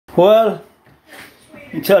Well,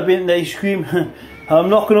 you tell me the ice cream. I'm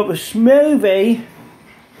knocking up a smoothie.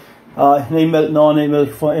 I need milk, no, I need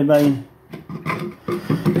milk for in mine.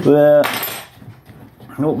 But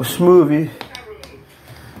not a smoothie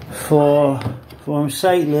for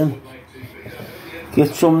recycling.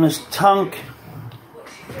 Get some in this tank.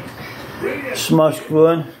 Smash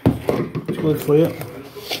going. It's good for you.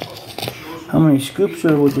 How many scoops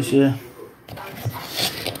would you say?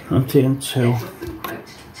 I'm taking 2.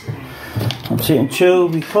 I'm taking 2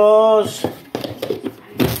 because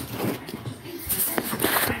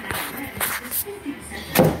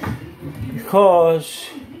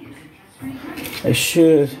I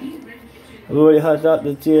should. I've already had that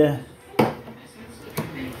today.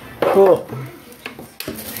 But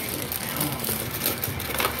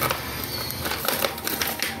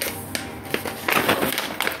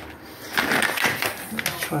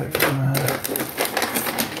try it from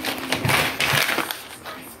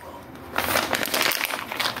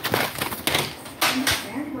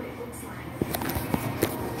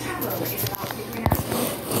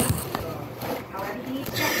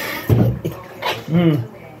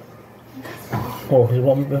Oh, there's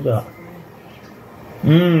one bit of that.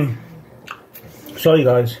 Sorry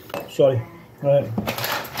guys, sorry. Right.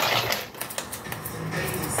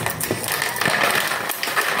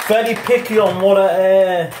 Very picky on what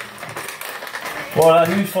I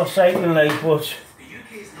use for cycling, like, but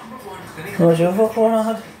where's your other one I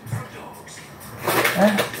had?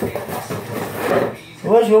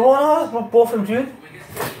 Where's your one I had? Both of them too?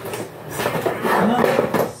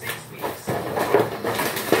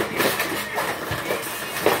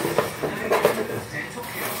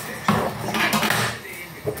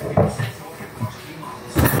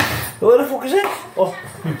 Where the fuck is it? Oh,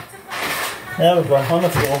 there we go, on the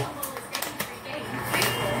floor.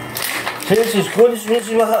 See, this is good, this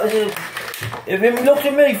is what happens. If you look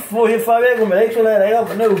at me, 4 or 5 egg on my legs, I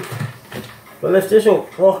have no. But lift this up,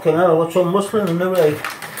 fucking hell, I've got some muscle in them now, like.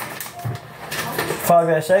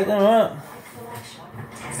 5-year cycling, right?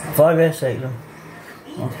 5-year cycling.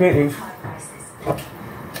 That's great, these. And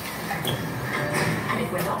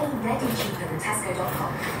if we're not already cheaper than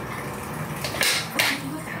Tesco.com,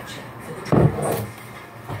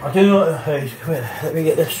 I do know. Hey, wait, let me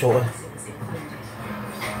get this sorted.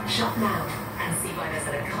 Shop now and see why there's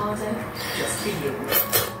an avocado just for you.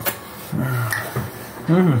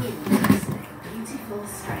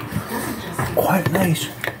 Quite nice.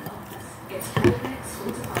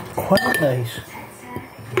 Quite nice.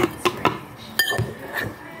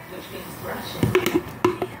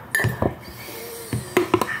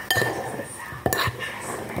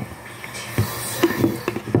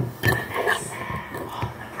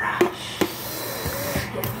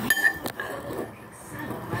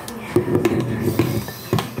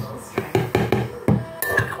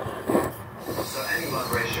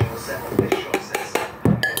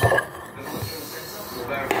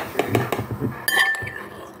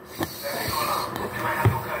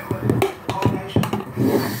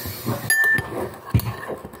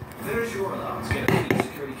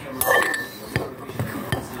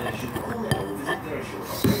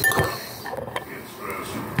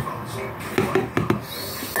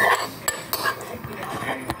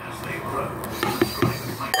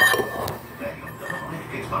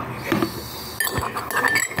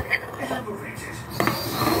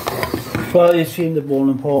 Well, you've seen the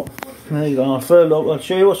boiling pot. There you go. I'll fill it up. I'll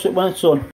show you what's it when it's on.